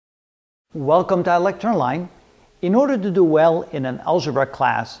Welcome to our lecture online. In order to do well in an algebra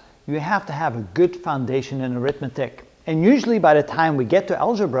class, you have to have a good foundation in arithmetic. And usually by the time we get to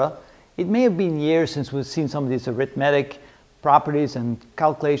algebra, it may have been years since we've seen some of these arithmetic properties and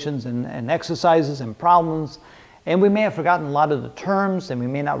calculations and exercises and problems. And we may have forgotten a lot of the terms and we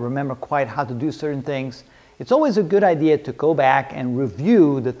may not remember quite how to do certain things. It's always a good idea to go back and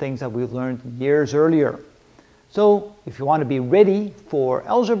review the things that we've learned years earlier. So if you want to be ready for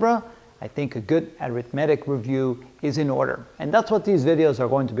algebra, I think a good arithmetic review is in order. And that's what these videos are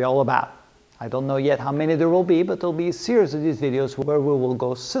going to be all about. I don't know yet how many there will be, but there'll be a series of these videos where we will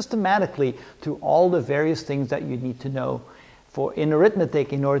go systematically through all the various things that you need to know in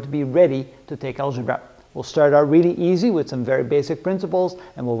arithmetic in order to be ready to take algebra. We'll start out really easy with some very basic principles,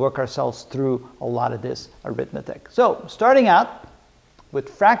 and we'll work ourselves through a lot of this arithmetic. So, starting out with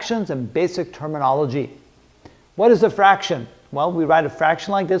fractions and basic terminology. What is a fraction? Well, we write a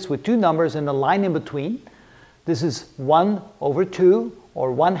fraction like this with two numbers and a line in between. This is 1 over 2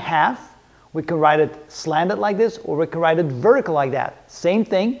 or 1/2. We can write it slanted like this, or we can write it vertical like that. Same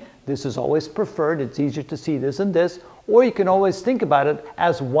thing. This is always preferred. It's easier to see this and this. Or you can always think about it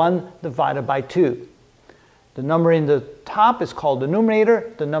as 1 divided by 2. The number in the top is called the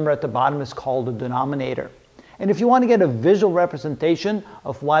numerator. The number at the bottom is called the denominator. And if you want to get a visual representation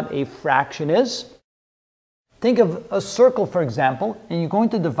of what a fraction is, think of a circle, for example, and you're going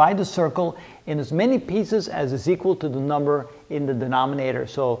to divide the circle in as many pieces as is equal to the number in the denominator.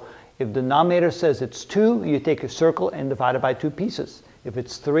 So if the denominator says it's 2, you take a circle and divide it by 2 pieces. If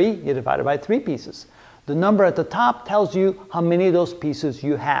it's 3, you divide it by 3 pieces. The number at the top tells you how many of those pieces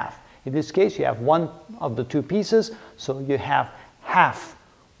you have. In this case, you have one of the 2 pieces, so you have half,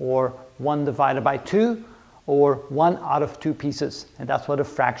 or 1 divided by 2, or 1 out of 2 pieces. And that's what a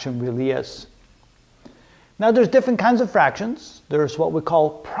fraction really is. Now there's different kinds of fractions. There's what we call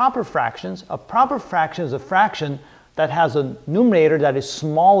proper fractions. A proper fraction is a fraction that has a numerator that is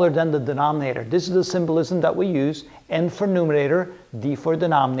smaller than the denominator. This is the symbolism that we use. N for numerator, D for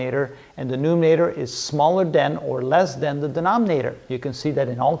denominator, and the numerator is smaller than or less than the denominator. You can see that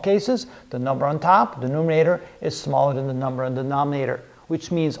in all cases, the number on top, the numerator, is smaller than the number on the denominator,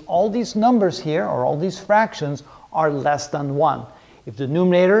 which means all these numbers here, or all these fractions, are less than 1. If the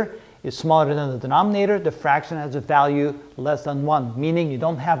numerator is smaller than the denominator, the fraction has a value less than 1, meaning you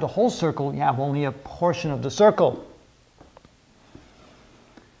don't have the whole circle, you have only a portion of the circle.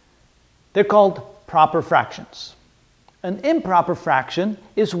 They're called proper fractions. An improper fraction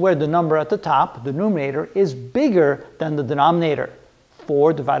is where the number at the top, the numerator, is bigger than the denominator.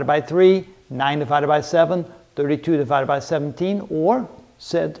 4 divided by 3, 9 divided by 7, 32 divided by 17, or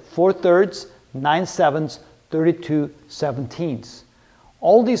said 4/3, 9/7, 32 17ths.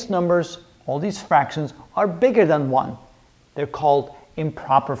 All these numbers, all these fractions are bigger than 1. They're called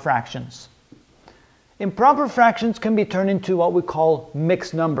improper fractions. Improper fractions can be turned into what we call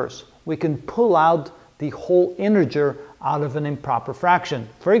mixed numbers. We can pull out the whole integer out of an improper fraction.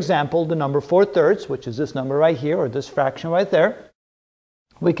 For example, the number 4/3, which is this number right here, or this fraction right there,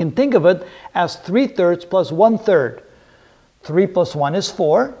 we can think of it as 3/3 plus 1/3. 3 plus 1 is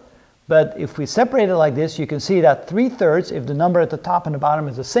 4. But if we separate it like this, you can see that 3/3, if the number at the top and the bottom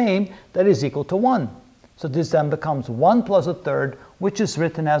is the same, that is equal to 1. So this then becomes 1 plus 1/3, which is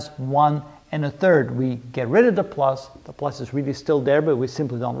written as 1 1/3. We get rid of the plus. The plus is really still there, but we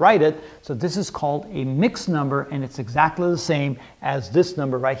simply don't write it. So this is called a mixed number, and it's exactly the same as this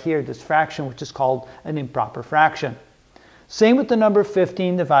number right here, this fraction, which is called an improper fraction. Same with the number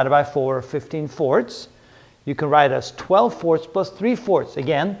 15 divided by 4, or 15/4. You can write as 12/4 plus 3/4.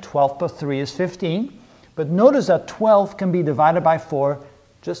 Again, 12 plus 3 is 15. But notice that 12 can be divided by 4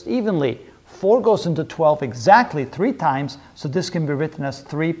 just evenly. 4 goes into 12 exactly 3 times, so this can be written as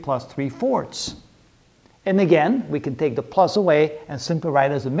 3 plus 3/4. And again, we can take the plus away and simply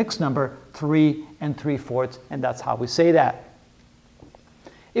write as a mixed number 3 3/4, and that's how we say that.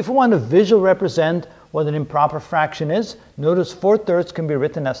 If we want to visually represent what an improper fraction is, notice 4/3 can be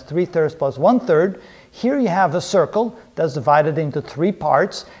written as 3/3 plus 1/3. Here you have a circle that's divided into 3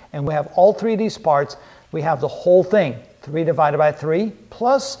 parts, and we have all 3 of these parts. We have the whole thing, 3 divided by 3,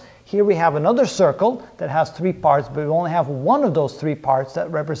 plus here we have another circle that has 3 parts, but we only have one of those 3 parts that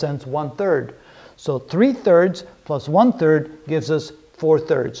represents 1/3. So 3/3 plus 1/3 gives us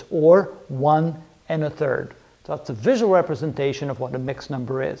 4/3, or 1 1/3. So that's a visual representation of what a mixed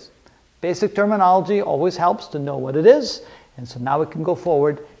number is. Basic terminology always helps to know what it is, and so now we can go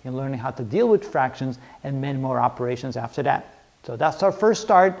forward in learning how to deal with fractions and many more operations after that. So that's our first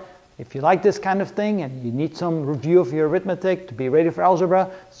start. If you like this kind of thing and you need some review of your arithmetic to be ready for algebra,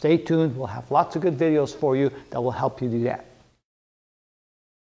 stay tuned. We'll have lots of good videos for you that will help you do that.